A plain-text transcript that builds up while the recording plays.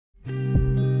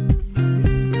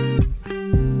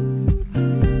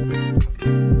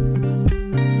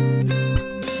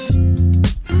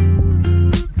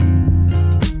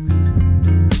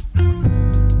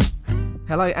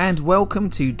Hello and welcome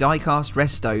to Diecast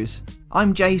Restos.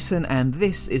 I'm Jason and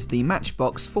this is the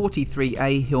Matchbox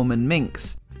 43A Hillman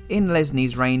Minx, in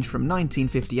Lesney's range from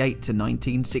 1958 to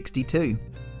 1962.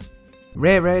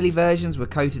 Rare early versions were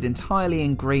coated entirely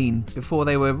in green before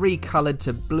they were recoloured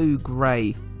to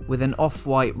blue-grey with an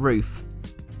off-white roof.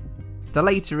 The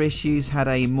later issues had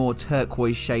a more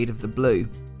turquoise shade of the blue.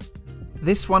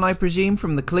 This one, I presume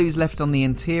from the clues left on the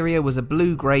interior, was a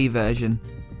blue-grey version.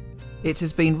 It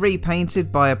has been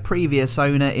repainted by a previous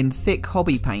owner in thick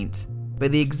hobby paint,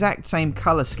 but the exact same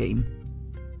colour scheme.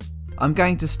 I'm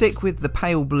going to stick with the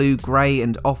pale blue, grey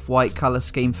and off-white colour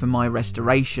scheme for my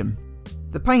restoration.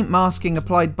 The paint masking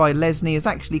applied by Lesney is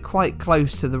actually quite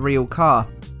close to the real car,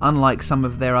 unlike some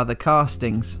of their other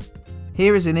castings.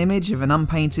 Here is an image of an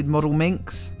unpainted model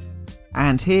Minx,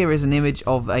 and here is an image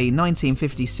of a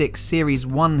 1956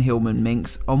 Series I Hillman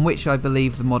Minx on which I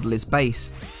believe the model is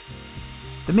based.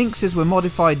 The Minxes were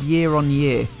modified year on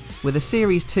year, with a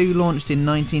Series II launched in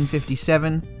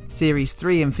 1957, Series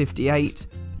III in 58,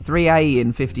 3A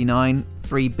in 59,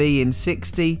 3B in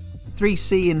 60,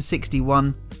 3C in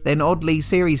 61, then oddly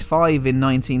Series V in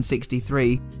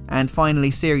 1963, and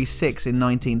finally Series VI in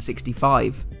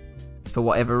 1965. For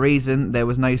whatever reason, there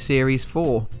was no Series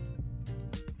IV.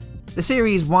 The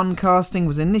Series I casting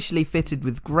was initially fitted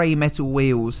with grey metal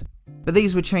wheels, but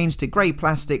these were changed to grey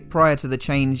plastic prior to the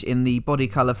change in the body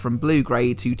colour from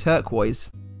blue-grey to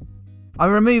turquoise. I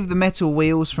removed the metal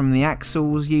wheels from the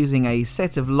axles using a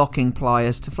set of locking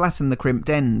pliers to flatten the crimped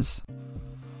ends.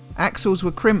 Axles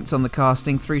were crimped on the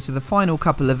casting through to the final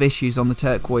couple of issues on the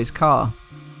turquoise car.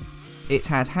 It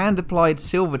had hand-applied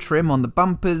silver trim on the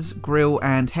bumpers, grille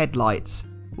and headlights,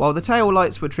 while the tail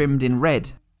lights were trimmed in red.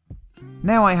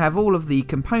 Now I have all of the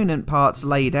component parts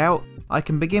laid out, I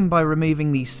can begin by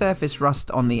removing the surface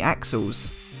rust on the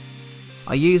axles.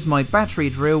 I use my battery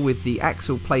drill with the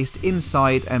axle placed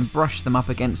inside and brush them up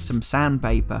against some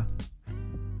sandpaper.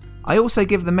 I also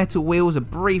give the metal wheels a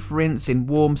brief rinse in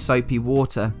warm soapy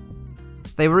water.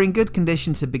 They were in good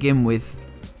condition to begin with.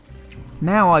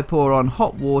 Now I pour on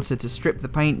hot water to strip the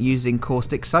paint using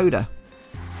caustic soda.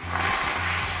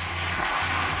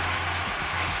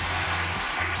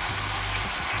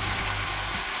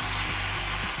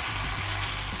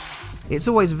 It's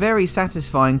always very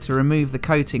satisfying to remove the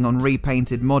coating on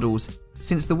repainted models,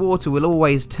 since the water will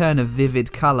always turn a vivid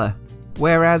colour,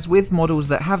 whereas with models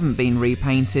that haven't been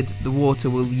repainted, the water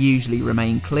will usually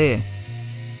remain clear.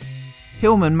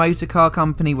 Hillman Motor Car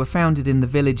Company were founded in the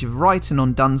village of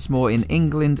Ryton-on-Dunsmore in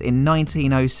England in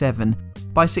 1907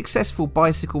 by successful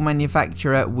bicycle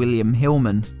manufacturer William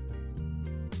Hillman.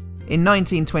 In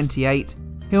 1928,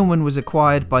 Hillman was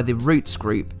acquired by the Roots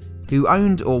Group, who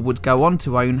owned or would go on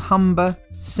to own Humber,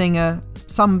 Singer,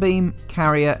 Sunbeam,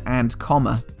 Carrier and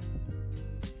Commer.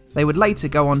 They would later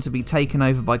go on to be taken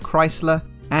over by Chrysler,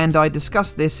 and I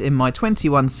discussed this in my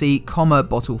 21C Commer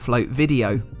bottle float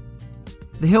video.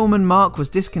 The Hillman mark was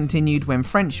discontinued when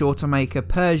French automaker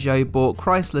Peugeot bought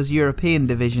Chrysler's European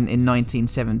division in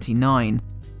 1979,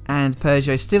 and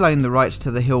Peugeot still owned the rights to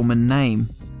the Hillman name.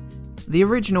 The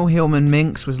original Hillman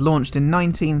Minx was launched in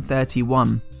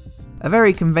 1931. A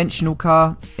very conventional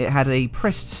car, it had a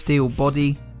pressed steel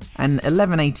body, an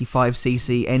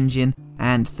 1185cc engine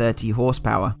and 30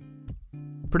 horsepower.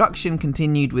 Production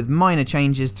continued with minor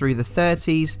changes through the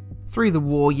 30s, through the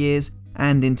war years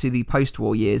and into the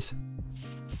post-war years.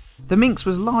 The Minx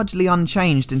was largely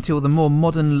unchanged until the more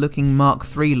modern looking Mark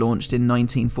III launched in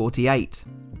 1948.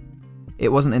 It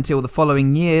wasn't until the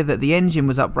following year that the engine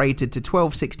was uprated to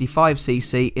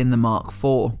 1265cc in the Mark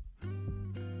IV.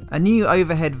 A new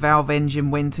overhead valve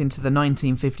engine went into the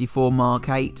 1954 Mark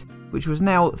VIII, which was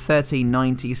now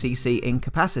 1390cc in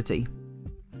capacity.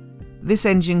 This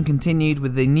engine continued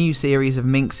with the new series of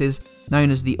Minxes,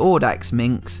 known as the Audax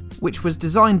Minx, which was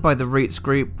designed by the Roots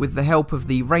Group with the help of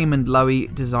the Raymond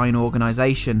Loewy design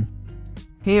organisation.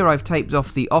 Here I've taped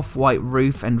off the off-white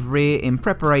roof and rear in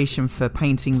preparation for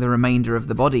painting the remainder of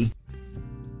the body.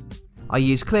 I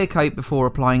use clear coat before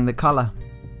applying the colour.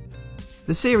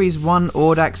 The Series I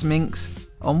Audax Minx,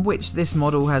 on which this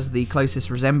model has the closest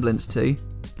resemblance to,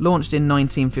 launched in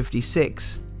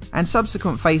 1956, and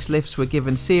subsequent facelifts were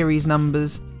given series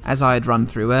numbers, as I had run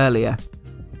through earlier.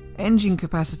 Engine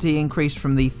capacity increased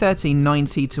from the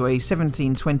 1390 to a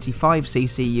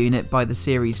 1725cc unit by the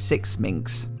Series VI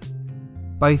Minx.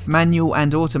 Both manual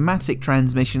and automatic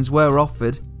transmissions were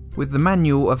offered, with the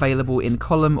manual available in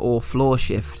column or floor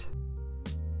shift.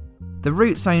 The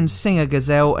Roots-owned Singer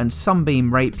Gazelle and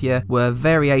Sunbeam Rapier were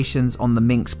variations on the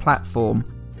Minx platform,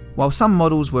 while some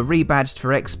models were rebadged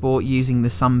for export using the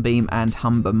Sunbeam and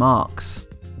Humber marks.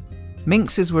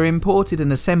 Minxes were imported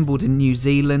and assembled in New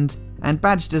Zealand and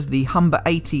badged as the Humber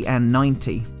 80 and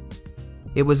 90.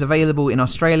 It was available in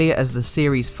Australia as the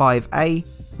Series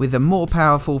 5A with a more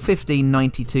powerful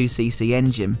 1592cc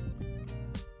engine.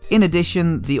 In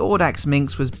addition, the Audax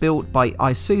Minx was built by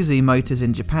Isuzu Motors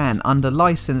in Japan under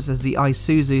license as the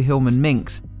Isuzu Hillman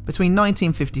Minx between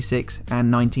 1956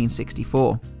 and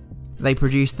 1964. They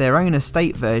produced their own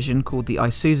estate version called the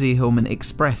Isuzu Hillman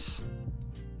Express.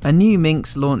 A new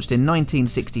Minx launched in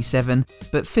 1967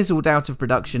 but fizzled out of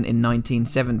production in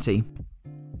 1970.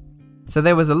 So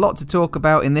there was a lot to talk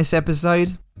about in this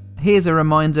episode. Here's a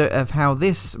reminder of how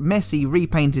this messy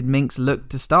repainted Minx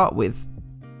looked to start with.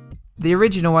 The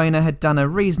original owner had done a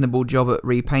reasonable job at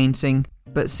repainting,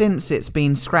 but since it's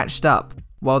been scratched up,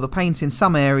 while the paint in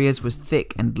some areas was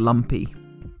thick and lumpy.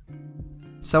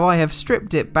 So I have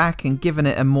stripped it back and given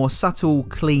it a more subtle,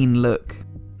 clean look.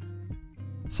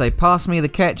 So pass me the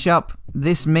ketchup,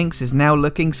 this Minx is now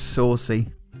looking saucy.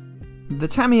 The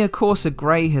Tamiya Corsa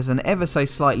Grey has an ever so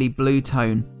slightly blue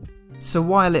tone, so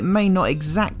while it may not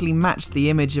exactly match the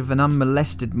image of an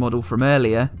unmolested model from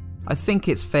earlier, I think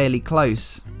it's fairly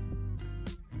close.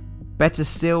 Better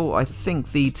still, I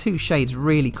think the two shades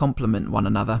really complement one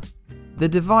another. The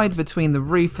divide between the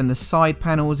roof and the side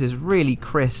panels is really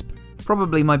crisp,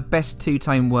 probably my best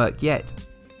two-tone work yet.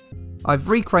 I've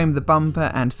re-chromed the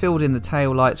bumper and filled in the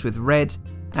taillights with red,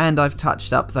 and I've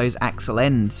touched up those axle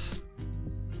ends.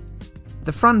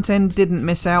 The front end didn't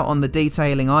miss out on the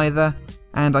detailing either,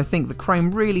 and I think the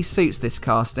chrome really suits this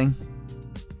casting.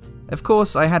 Of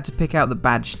course, I had to pick out the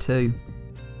badge too.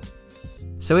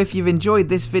 So if you've enjoyed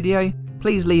this video,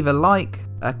 please leave a like,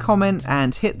 a comment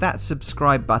and hit that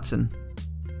subscribe button.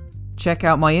 Check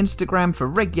out my Instagram for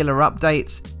regular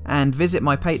updates and visit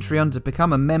my Patreon to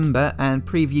become a member and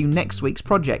preview next week's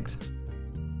project.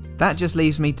 That just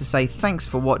leaves me to say thanks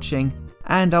for watching,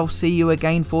 and I'll see you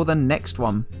again for the next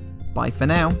one. Bye for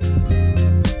now.